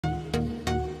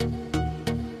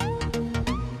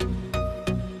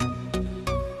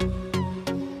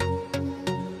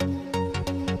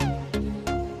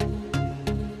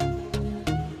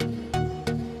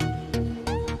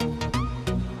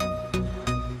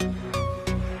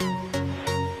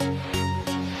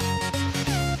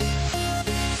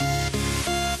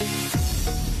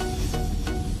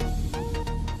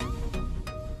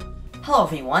Hello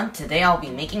everyone, today I'll be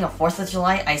making a 4th of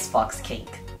July icebox cake.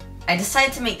 I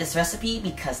decided to make this recipe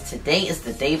because today is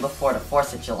the day before the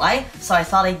 4th of July, so I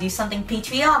thought I'd do something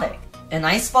patriotic. An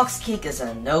icebox cake is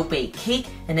a no-bake cake,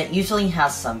 and it usually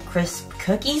has some crisp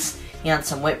cookies, and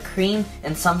some whipped cream,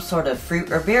 and some sort of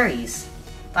fruit or berries.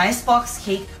 The icebox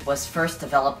cake was first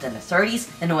developed in the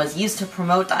 30s, and it was used to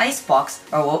promote the icebox,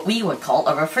 or what we would call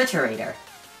a refrigerator.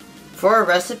 For our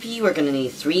recipe, we're going to need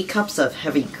 3 cups of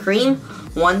heavy cream,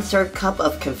 1/3 cup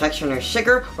of confectioner's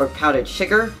sugar or powdered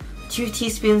sugar, 2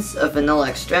 teaspoons of vanilla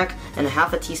extract, and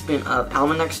 1/2 teaspoon of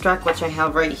almond extract, which I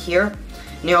have right here.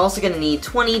 And you're also going to need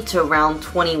 20 to around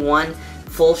 21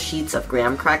 full sheets of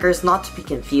graham crackers, not to be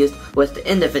confused with the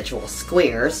individual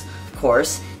squares, of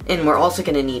course. And we're also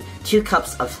going to need 2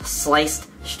 cups of sliced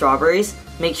strawberries.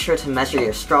 Make sure to measure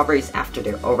your strawberries after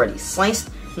they're already sliced.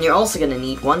 And you're also going to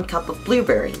need 1 cup of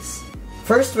blueberries.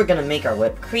 First, we're going to make our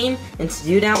whipped cream, and to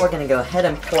do that, we're going to go ahead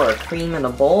and pour our cream in a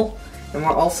bowl, and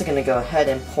we're also going to go ahead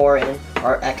and pour in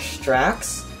our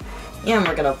extracts, and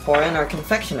we're going to pour in our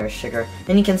confectioner's sugar.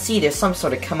 And you can see there's some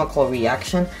sort of chemical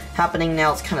reaction happening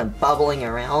now. It's kind of bubbling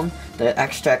around the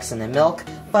extracts in the milk,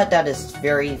 but that is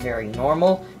very, very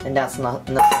normal, and that's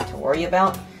nothing to worry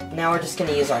about. Now we're just going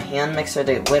to use our hand mixer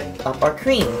to whip up our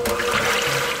cream.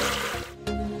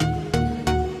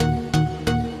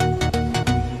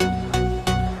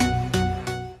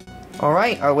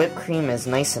 Alright, our whipped cream is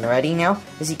nice and ready now.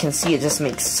 As you can see, it just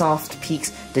makes soft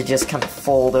peaks that just kind of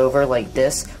fold over like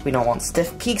this. We don't want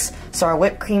stiff peaks, so our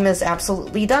whipped cream is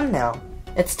absolutely done now.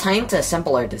 It's time to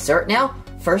assemble our dessert now.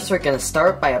 First, we're going to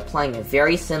start by applying a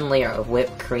very thin layer of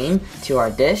whipped cream to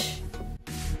our dish.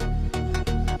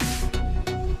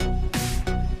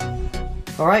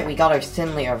 Alright, we got our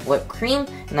thin layer of whipped cream,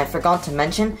 and I forgot to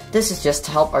mention, this is just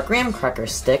to help our graham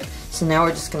crackers stick. So now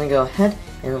we're just going to go ahead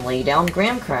and lay down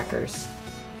graham crackers.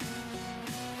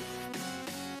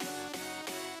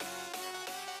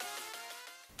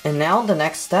 And now the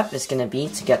next step is going to be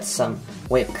to get some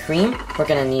whipped cream. We're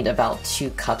going to need about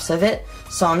 2 cups of it.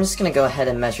 So I'm just going to go ahead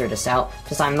and measure this out,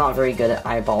 because I'm not very good at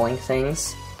eyeballing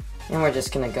things. And we're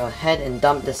just going to go ahead and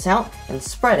dump this out and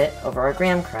spread it over our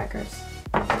graham crackers.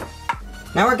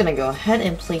 Now we're going to go ahead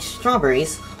and place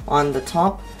strawberries on the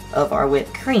top of our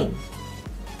whipped cream.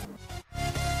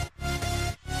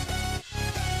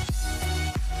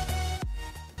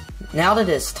 Now that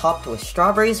it is topped with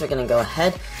strawberries, we're going to go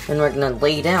ahead and we're going to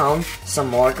lay down some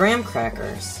more graham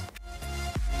crackers.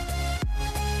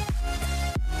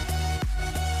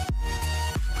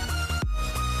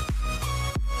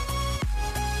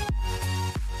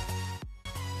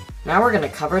 Now we're going to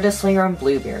cover this layer in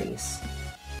blueberries.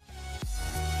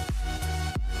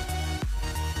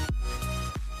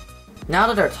 Now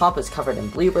that our top is covered in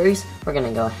blueberries, we're going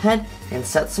to go ahead and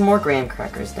set some more graham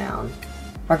crackers down.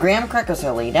 Our graham crackers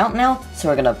are laid out now, so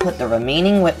we're going to put the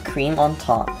remaining whipped cream on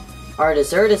top. Our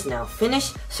dessert is now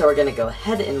finished, so we're going to go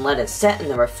ahead and let it set in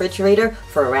the refrigerator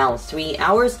for around 3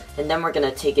 hours, and then we're going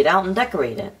to take it out and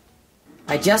decorate it.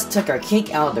 I just took our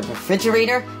cake out of the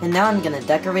refrigerator, and now I'm going to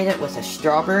decorate it with a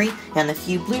strawberry and a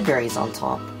few blueberries on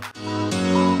top.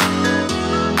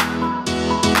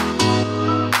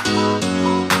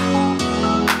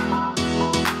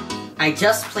 I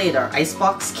just played our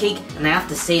icebox cake, and I have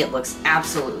to say it looks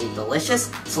absolutely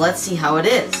delicious, so let's see how it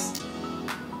is.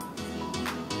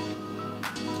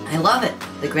 I love it!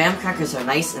 The graham crackers are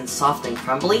nice and soft and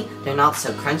crumbly. They're not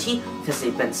so crunchy because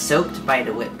they've been soaked by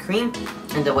the whipped cream,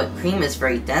 and the whipped cream is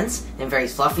very dense and very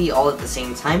fluffy all at the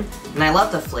same time, and I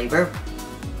love the flavor.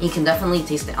 You can definitely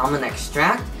taste the almond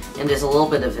extract, and there's a little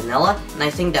bit of vanilla, and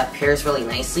I think that pairs really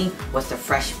nicely with the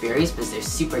fresh berries because they're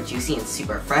super juicy and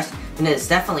super fresh, and it is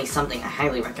definitely something I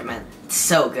highly recommend. It's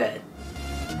so good!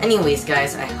 Anyways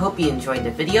guys, I hope you enjoyed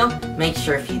the video. Make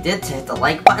sure if you did to hit the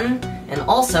like button, and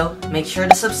also make sure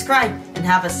to subscribe, and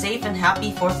have a safe and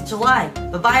happy 4th of July!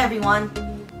 Bye bye everyone!